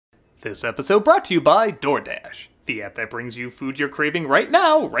This episode brought to you by DoorDash, the app that brings you food you're craving right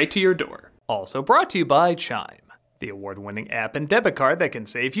now, right to your door. Also brought to you by Chime, the award-winning app and debit card that can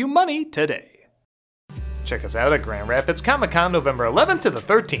save you money today. Check us out at Grand Rapids Comic-Con November 11th to the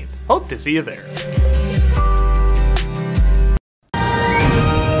 13th. Hope to see you there.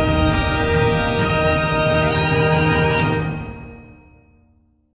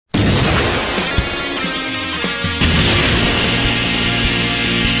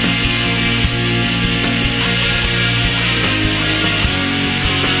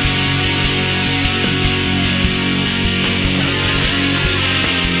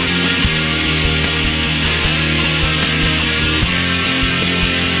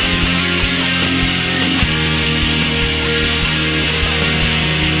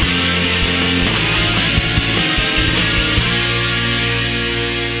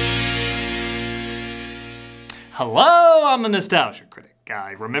 Hello, I'm a nostalgia critic.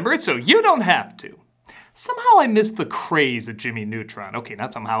 I remember it so you don't have to. Somehow I missed the craze of Jimmy Neutron. Okay,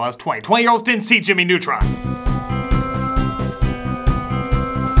 not somehow, I was 20. 20-year-olds didn't see Jimmy Neutron.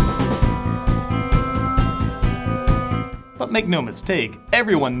 But make no mistake,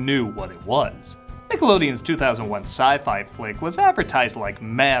 everyone knew what it was. Nickelodeon's 2001 sci-fi flick was advertised like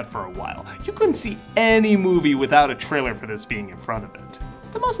mad for a while. You couldn't see any movie without a trailer for this being in front of it.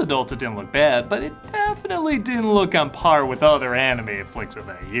 To most adults it didn't look bad, but it definitely didn't look on par with other anime flicks of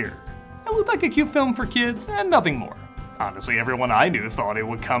that year. It looked like a cute film for kids, and nothing more. Honestly, everyone I knew thought it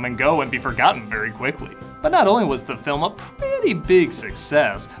would come and go and be forgotten very quickly. But not only was the film a pretty big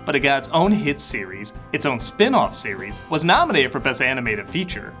success, but it got its own hit series, its own spin-off series, was nominated for Best Animated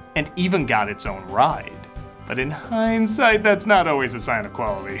Feature, and even got its own ride. But in hindsight, that's not always a sign of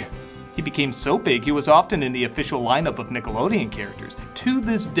quality. He became so big he was often in the official lineup of Nickelodeon characters. To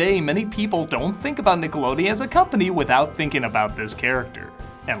this day, many people don't think about Nickelodeon as a company without thinking about this character.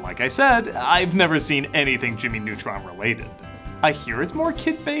 And like I said, I've never seen anything Jimmy Neutron related. I hear it's more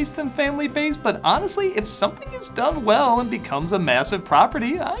kid-based than family-based, but honestly, if something is done well and becomes a massive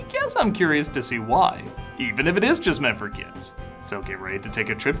property, I guess I'm curious to see why, even if it is just meant for kids. So get ready to take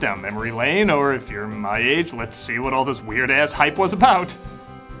a trip down memory lane, or if you're my age, let's see what all this weird-ass hype was about.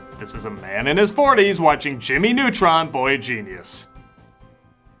 This is a man in his 40s watching Jimmy Neutron, boy genius.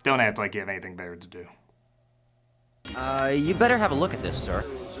 Don't act like you have anything better to do. You better have a look at this, sir.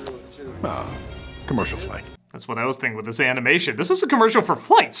 Commercial flight. That's what I was thinking with this animation. This is a commercial for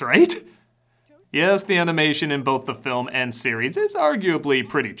flights, right? Yes, the animation in both the film and series is arguably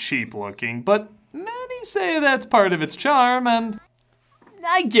pretty cheap looking, but many say that's part of its charm, and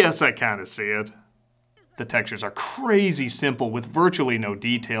I guess I kinda see it. The textures are crazy simple with virtually no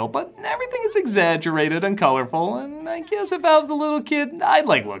detail, but everything is exaggerated and colorful, and I guess if I was a little kid, I'd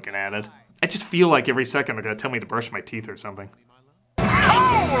like looking at it. I just feel like every second they're gonna tell me to brush my teeth or something.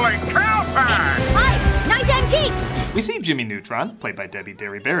 Holy cowpie! Hi, nice antiques! We see Jimmy Neutron, played by Debi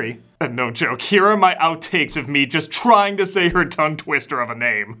Derryberry. And no joke, here are my outtakes of me just trying to say her tongue twister of a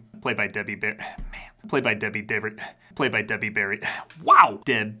name. Played by Debi Berry. Played by Debi Derry. Played by Debi Berry. Wow!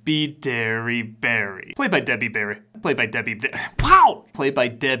 Debi Derryberry. Played by Debi Berry. Played by Debi. Wow! Played by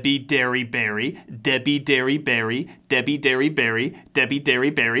Debi Derryberry. Debi Derryberry. Debi Derryberry. Debi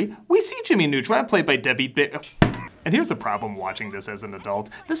Derryberry. We see Jimmy Neutron, played by Debi. And here's the problem watching this as an adult.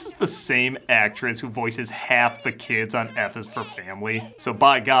 This is the same actress who voices half the kids on F is for Family. So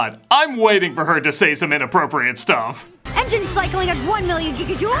by God, I'm waiting for her to say some inappropriate stuff. Engine cycling at 1 million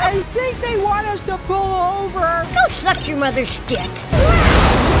gigajoules. I think they want us to pull over. Go suck your mother's dick.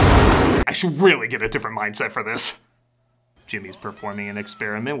 I should really get a different mindset for this. Jimmy's performing an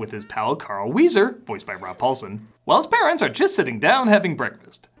experiment with his pal Carl Weezer, voiced by Rob Paulsen, while his parents are just sitting down having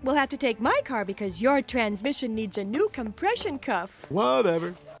breakfast. We'll have to take my car because your transmission needs a new compression cuff.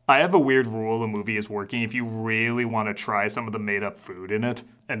 Whatever. I have a weird rule a movie is working if you really want to try some of the made-up food in it.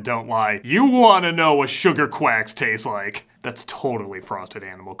 And don't lie, you want to know what sugar quacks taste like. That's totally Frosted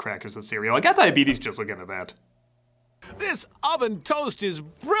Animal Crackers and cereal. I got diabetes just looking at that. This oven toast is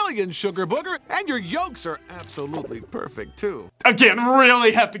brilliant, Sugar Booger, and your yolks are absolutely perfect, too. Again,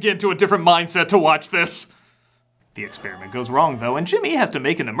 really have to get into a different mindset to watch this. The experiment goes wrong, though, and Jimmy has to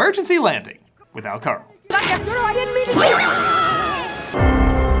make an emergency landing without Carl. I didn't mean to.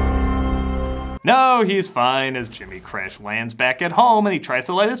 No, he's fine as Jimmy crash lands back at home and he tries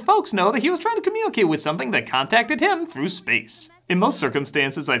to let his folks know that he was trying to communicate with something that contacted him through space. In most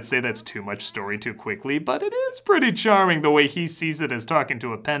circumstances, I'd say that's too much story too quickly, but it is pretty charming the way he sees it as talking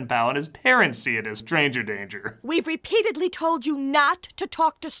to a pen pal and his parents see it as stranger danger. We've repeatedly told you not to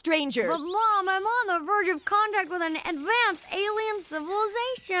talk to strangers. But Mom, I'm on the verge of contact with an advanced alien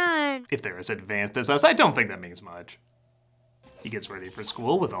civilization. If they're as advanced as us, I don't think that means much. He gets ready for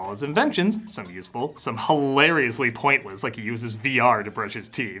school with all his inventions, some useful, some hilariously pointless, like he uses VR to brush his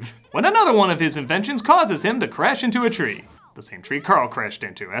teeth, when another one of his inventions causes him to crash into a tree. The same tree Carl crashed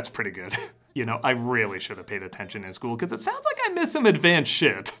into. That's pretty good. You know, I really should have paid attention in school, because it sounds like I missed some advanced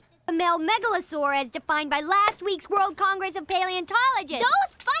shit. A male megalosaur as defined by last week's World Congress of Paleontologists.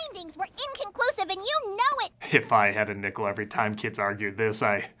 Those findings were inconclusive and you know it! If I had a nickel every time kids argued this,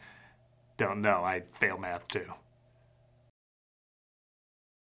 I don't know, I'd fail math too.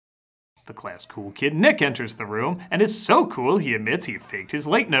 The class cool kid Nick enters the room and is so cool he admits he faked his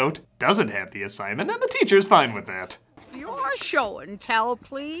late note, doesn't have the assignment, and the teacher's fine with that. Your show and tell,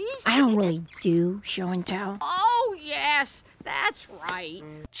 please. I don't really do show and tell. Oh, yes, that's right.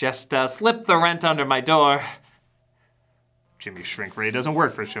 Just slip the rent under my door. Jimmy's shrink ray doesn't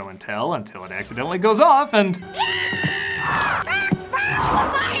work for show and tell until it accidentally goes off and...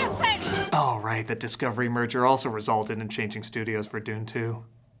 Oh right, the Discovery merger also resulted in changing studios for Dune 2.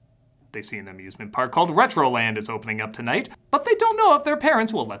 They see an amusement park called Retroland is opening up tonight, but they don't know if their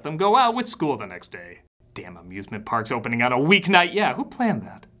parents will let them go out with school the next day. Damn amusement park's opening on a weeknight, yeah, who planned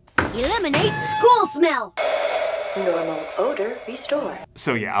that? Eliminate school smell. Normal odor restore.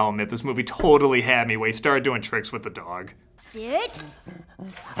 So yeah, I'll admit this movie totally had me when he started doing tricks with the dog. Sit.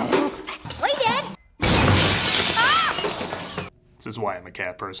 Lay dead. This is why I'm a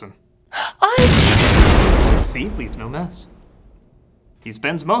cat person. See, leaves no mess. He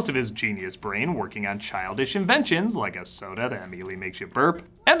spends most of his genius brain working on childish inventions like a soda that immediately makes you burp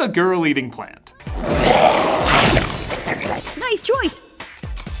and a girl-eating plant. Nice choice.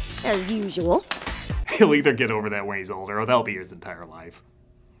 As usual. He'll either get over that when he's older or that'll be his entire life.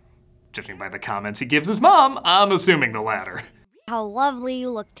 Judging by the comments he gives his mom, I'm assuming the latter. How lovely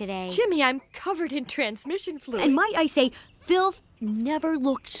you look today. Jimmy, I'm covered in transmission fluid. And might I say, filth never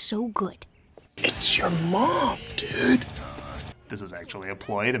looked so good. It's your mom, dude. This is actually a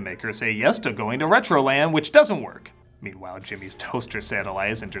ploy to make her say yes to going to Retroland, which doesn't work. Meanwhile, Jimmy's toaster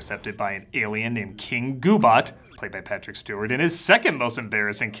satellite is intercepted by an alien named King Goobot, played by Patrick Stewart, and his second most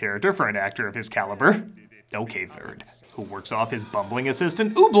embarrassing character for an actor of his caliber. Okay, third, who works off his bumbling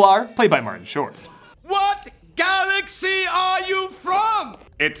assistant Ooblar, played by Martin Short. What galaxy are you from?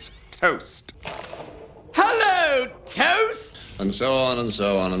 It's Toast. Hello, Toast! And so on and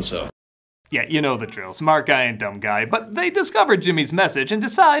so on and so on. Yeah, you know the drill, smart guy and dumb guy, but they discover Jimmy's message and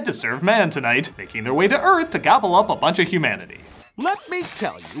decide to serve man tonight, making their way to Earth to gobble up a bunch of humanity. Let me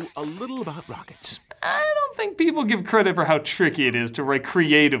tell you a little about rockets. I don't think people give credit for how tricky it is to write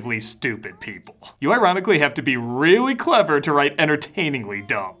creatively stupid people. You ironically have to be really clever to write entertainingly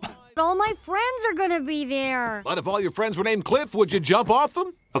dumb. All my friends are gonna be there. But if all your friends were named Cliff, would you jump off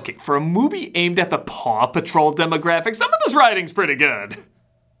them? Okay, for a movie aimed at the Paw Patrol demographic, some of this writing's pretty good.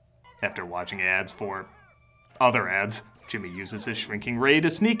 After watching ads for other ads, Jimmy uses his shrinking ray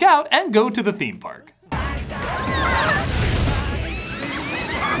to sneak out and go to the theme park.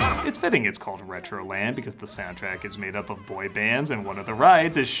 It's fitting it's called Retroland because the soundtrack is made up of boy bands and one of the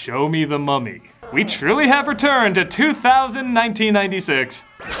rides is Show Me the Mummy. We truly have returned to 1996.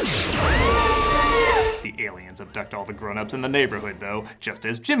 The aliens abduct all the grown-ups in the neighborhood though, just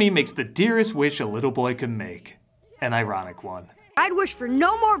as Jimmy makes the dearest wish a little boy could make. An ironic one. I'd wish for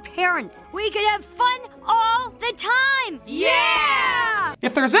no more parents. We could have fun all the time. Yeah!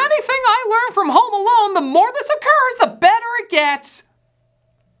 If there's anything I learned from Home Alone, the more this occurs, the better it gets.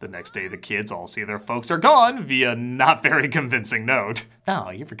 The next day, the kids all see their folks are gone via not very convincing note.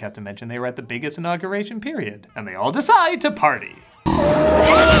 Oh, you forgot to mention they were at the biggest inauguration period, and they all decide to party.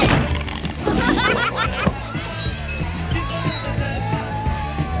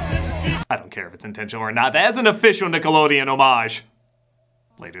 I don't care if it's intentional or not, that is an official Nickelodeon homage.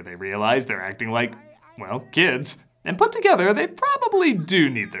 Later they realize they're acting like, well, kids, and put together they probably do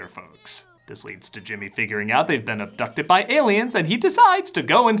need their folks. This leads to Jimmy figuring out they've been abducted by aliens and he decides to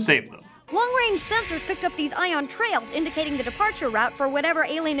go and save them. Long-range sensors picked up these ion trails indicating the departure route for whatever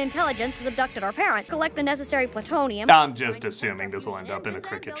alien intelligence has abducted our parents. Collect the necessary plutonium. I'm just assuming this will end up in a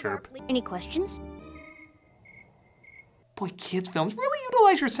cricket chirp. Any questions? Boy, kids' films really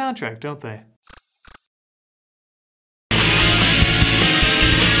utilize your soundtrack, don't they?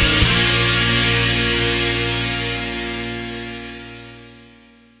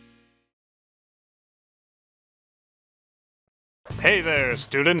 Hey there,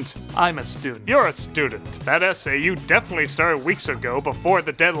 student. I'm a student. You're a student. That essay you definitely started weeks ago before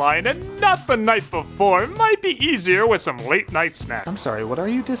the deadline and not the night before. It might be easier with some late night snacks. I'm sorry, what are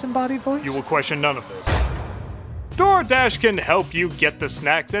you, disembodied voice? You will question none of this. DoorDash can help you get the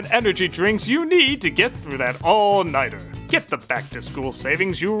snacks and energy drinks you need to get through that all-nighter. Get the back-to-school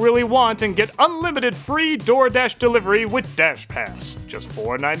savings you really want and get unlimited free DoorDash delivery with Dash Pass. Just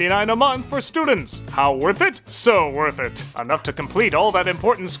 $4.99 a month for students. How worth it? So worth it. Enough to complete all that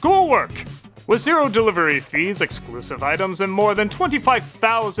important schoolwork. With zero delivery fees, exclusive items, and more than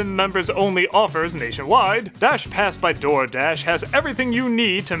 25,000 members-only offers nationwide, Dash Pass by DoorDash has everything you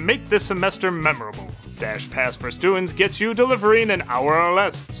need to make this semester memorable. Dash Pass for students gets you delivery in an hour or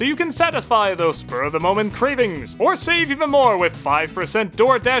less, so you can satisfy those spur-of-the-moment cravings, or save even more with 5%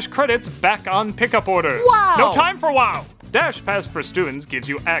 DoorDash credits back on pickup orders. Wow! No time for wow! Dash Pass for students gives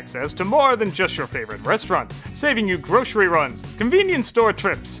you access to more than just your favorite restaurants, saving you grocery runs, convenience store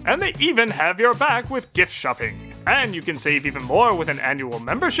trips, and they even have your back with gift shopping. And you can save even more with an annual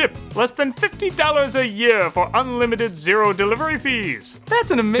membership, less than $50 a year for unlimited zero delivery fees.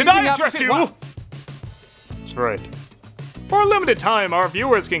 That's an amazing Did I address you? Wow. That's right. For a limited time, our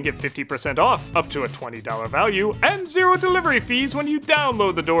viewers can get 50% off, up to a $20 value, and zero delivery fees when you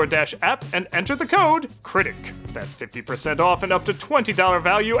download the DoorDash app and enter the code CRITIC. That's 50% off and up to $20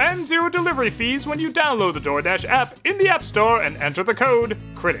 value and zero delivery fees when you download the DoorDash app in the App Store and enter the code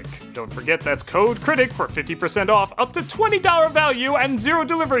CRITIC. Don't forget that's code CRITIC for 50% off, up to $20 value and zero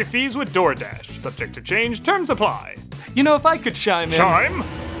delivery fees with DoorDash. Subject to change, terms apply. You know, if I could chime in... Chime?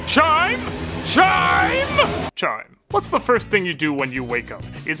 Chime? Chime? Chime. What's the first thing you do when you wake up?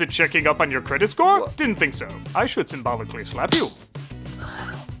 Is it checking up on your credit score? Didn't think so. I should symbolically slap you.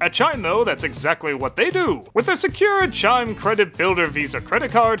 At Chime, though, that's exactly what they do. With their secure Chime Credit Builder Visa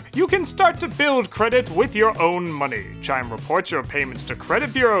credit card, you can start to build credit with your own money. Chime reports your payments to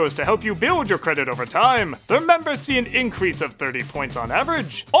credit bureaus to help you build your credit over time. Their members see an increase of 30 points on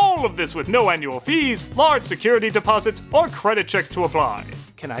average. All of this with no annual fees, large security deposit, or credit checks to apply.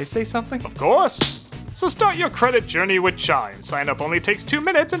 Can I say something? Of course. So start your credit journey with Chime. Sign up only takes 2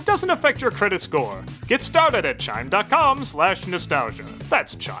 minutes and doesn't affect your credit score. Get started at chime.com/nostalgia.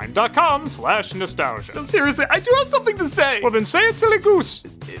 That's chime.com/nostalgia. No, seriously, I do have something to say. Well, then say it, silly goose.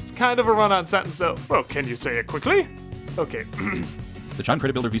 It's kind of a run-on sentence, though. Well, can you say it quickly? Okay. The Chime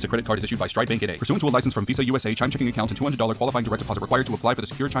Credit Builder Visa credit card is issued by Stride Bank N.A. Pursuant to a license from Visa USA, Chime checking account and $200 qualifying direct deposit required to apply for the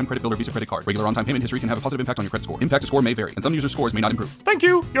secure Chime Credit Builder Visa credit card. Regular on-time payment history can have a positive impact on your credit score. Impact to score may vary, and some users' scores may not improve. Thank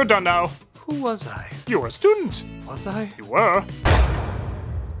you. You're done now. Who was I? You were a student. Was I? You were.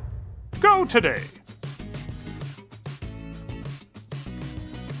 Go today.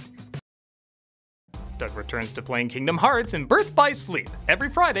 Doug returns to playing Kingdom Hearts and Birth by Sleep every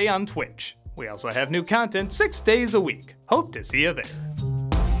Friday on Twitch. We also have new content 6 days a week. Hope to see you there.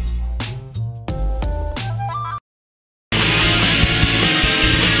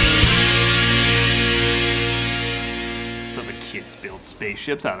 So the kids build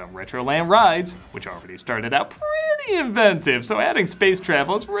spaceships out of Retroland rides, which already started out pretty inventive, so adding space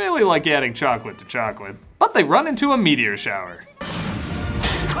travel is really like adding chocolate to chocolate. But they run into a meteor shower.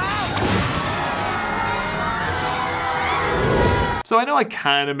 So I know I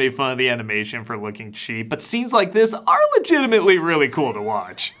kind of made fun of the animation for looking cheap, but scenes like this are legitimately really cool to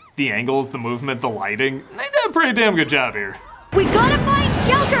watch. The angles, the movement, the lighting, they did a pretty damn good job here. We gotta find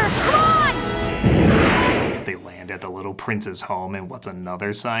shelter! Come on! They land at the little prince's home, and what's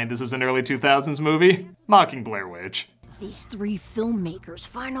another sign this is an early 2000s movie? Mocking Blair Witch. These 3 filmmakers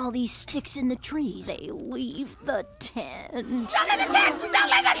find all these sticks in the trees. They leave the tent. Don't leave the tent!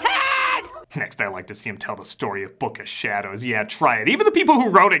 Don't leave the tent! Next, I like to see him tell the story of Book of Shadows. Yeah, try it. Even the people who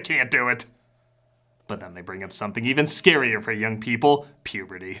wrote it can't do it. But then they bring up something even scarier for young people,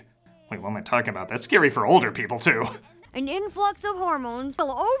 puberty. Wait, what am I talking about? That's scary for older people, too. An influx of hormones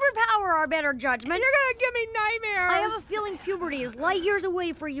will overpower our better judgment. You're gonna give me nightmares! I have a feeling puberty is light years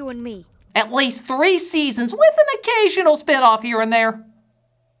away for you and me. At least 3 seasons with an occasional spin-off here and there.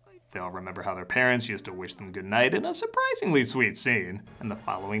 They all remember how their parents used to wish them goodnight in a surprisingly sweet scene. And the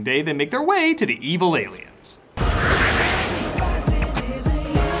following day, they make their way to the evil aliens.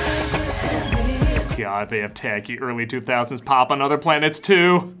 God, they have tacky early 2000s pop on other planets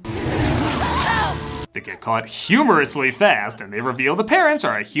too. They get caught humorously fast, and they reveal the parents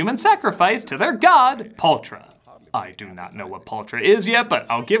are a human sacrifice to their god, Paltra. I do not know what Paltra is yet, but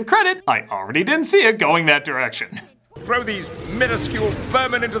I'll give credit. I already didn't see it going that direction. Throw these minuscule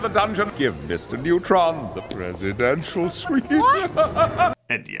vermin into the dungeon. Give Mr. Neutron the presidential suite.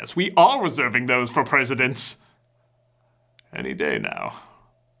 And yes, we are reserving those for presidents. Any day now.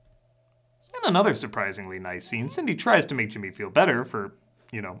 In another surprisingly nice scene, Cindy tries to make Jimmy feel better for,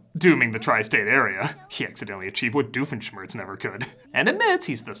 dooming the tri-state area. He accidentally achieved what Doofenshmirtz never could. And admits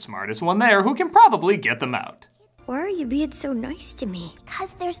he's the smartest one there who can probably get them out. Why are you being so nice to me?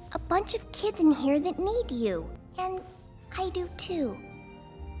 'Cause there's a bunch of kids in here that need you. And I do too.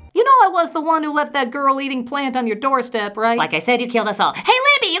 You know I was the one who left that girl-eating plant on your doorstep, right? Like I said, you killed us all. Hey,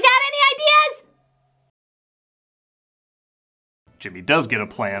 Libby, you got any ideas? Jimmy does get a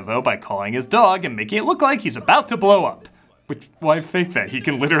plan, though, by calling his dog and making it look like he's about to blow up. Which, why fake that? He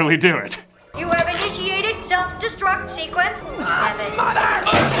can literally do it. You have initiated self-destruct sequence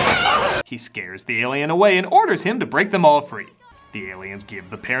 7. He scares the alien away and orders him to break them all free. The aliens give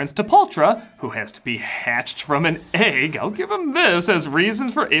the parents to Paltra, who has to be hatched from an egg. I'll give him this, as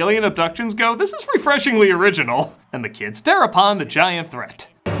reasons for alien abductions go. This is refreshingly original. And the kids stare upon the giant threat.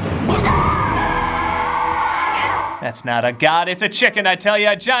 That's not a god, it's a chicken, I tell you,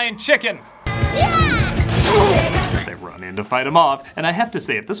 a giant chicken. They run in to fight him off, and I have to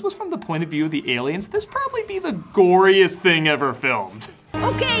say, if this was from the point of view of the aliens, this probably be the goriest thing ever filmed.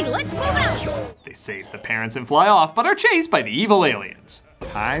 Okay, let's move out. They save the parents and fly off, but are chased by the evil aliens.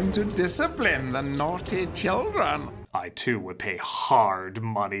 Time to discipline the naughty children. I too would pay hard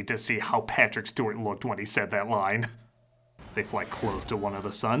money to see how Patrick Stewart looked when he said that line. They fly close to one of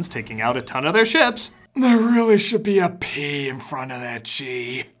the suns, taking out a ton of their ships. There really should be a P in front of that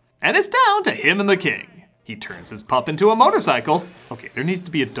G. And it's down to him and the king. He turns his pup into a motorcycle. Okay, there needs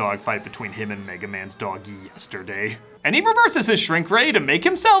to be a dogfight between him and Mega Man's dog yesterday. And he reverses his shrink ray to make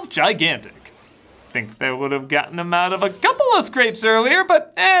himself gigantic. Think that would have gotten him out of a couple of scrapes earlier,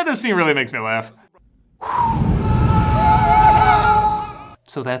 but this scene really makes me laugh.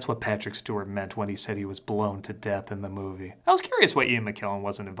 So that's what Patrick Stewart meant when he said he was blown to death in the movie. I was curious why Ian McKellen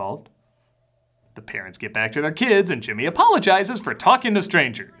wasn't involved. The parents get back to their kids and Jimmy apologizes for talking to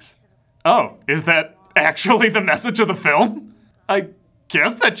strangers. Oh, is that actually the message of the film? I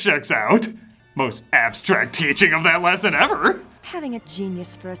guess that checks out. Most abstract teaching of that lesson ever. Having a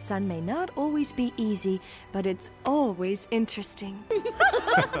genius for a son may not always be easy, but it's always interesting.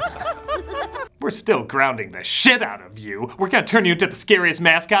 We're still grounding the shit out of you. We're gonna turn you into the scariest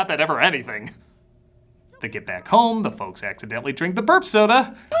mascot that ever anything. They get back home, the folks accidentally drink the burp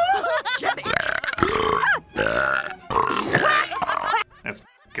soda. That's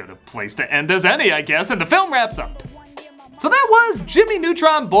good a place to end as any, I guess, and the film wraps up. So that was Jimmy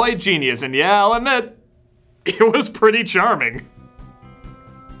Neutron Boy Genius, and yeah, I'll admit, it was pretty charming.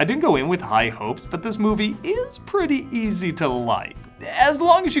 I didn't go in with high hopes, but this movie is pretty easy to like, as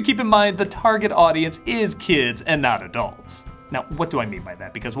long as you keep in mind the target audience is kids and not adults. Now, what do I mean by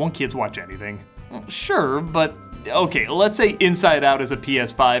that? Because won't kids watch anything? Sure, but okay, let's say Inside Out is a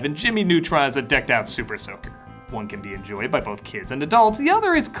PS5 and Jimmy Neutron is a decked out Super Soaker. One can be enjoyed by both kids and adults, the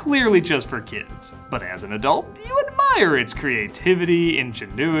other is clearly just for kids. But as an adult, you admire its creativity,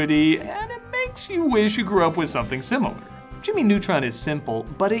 ingenuity, and it makes you wish you grew up with something similar. Jimmy Neutron is simple,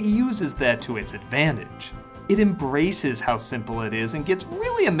 but it uses that to its advantage. It embraces how simple it is and gets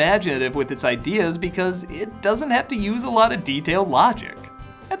really imaginative with its ideas because it doesn't have to use a lot of detailed logic.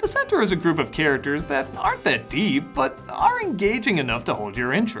 At the center is a group of characters that aren't that deep, but are engaging enough to hold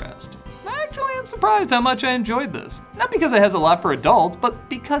your interest. Actually, I'm surprised how much I enjoyed this. Not because it has a lot for adults, but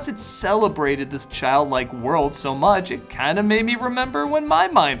because it celebrated this childlike world so much, it kinda made me remember when my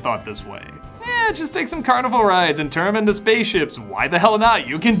mind thought this way. Yeah, just take some carnival rides and turn them into spaceships. Why the hell not?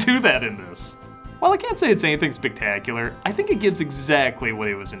 You can do that in this. While I can't say it's anything spectacular, I think it gives exactly what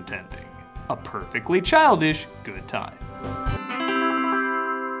it was intending. A perfectly childish good time.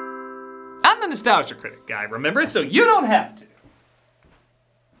 I'm the Nostalgia Critic guy, remember? So you don't have to.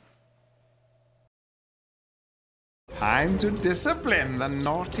 Time to discipline the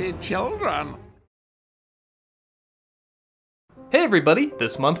naughty children. Hey everybody,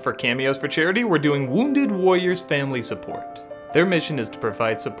 this month for Cameos for Charity, we're doing Wounded Warriors Family Support. Their mission is to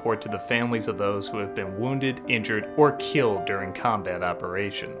provide support to the families of those who have been wounded, injured, or killed during combat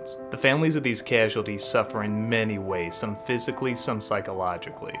operations. The families of these casualties suffer in many ways, some physically, some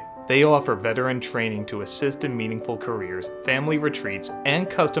psychologically. They offer veteran training to assist in meaningful careers, family retreats, and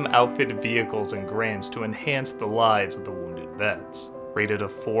custom outfitted vehicles and grants to enhance the lives of the wounded vets. Rated a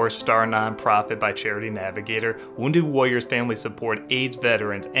 4-star nonprofit by Charity Navigator, Wounded Warriors Family Support aids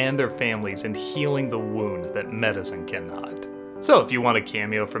veterans and their families in healing the wounds that medicine cannot. So if you want a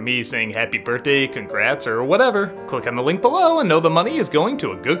cameo from me saying happy birthday, congrats, or whatever, click on the link below and know the money is going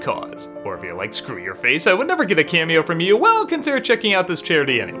to a good cause. Or if you're like, screw your face, I would never get a cameo from you, well, consider checking out this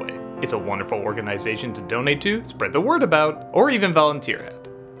charity anyway. It's a wonderful organization to donate to, spread the word about, or even volunteer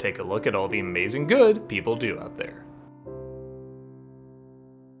at. Take a look at all the amazing good people do out there.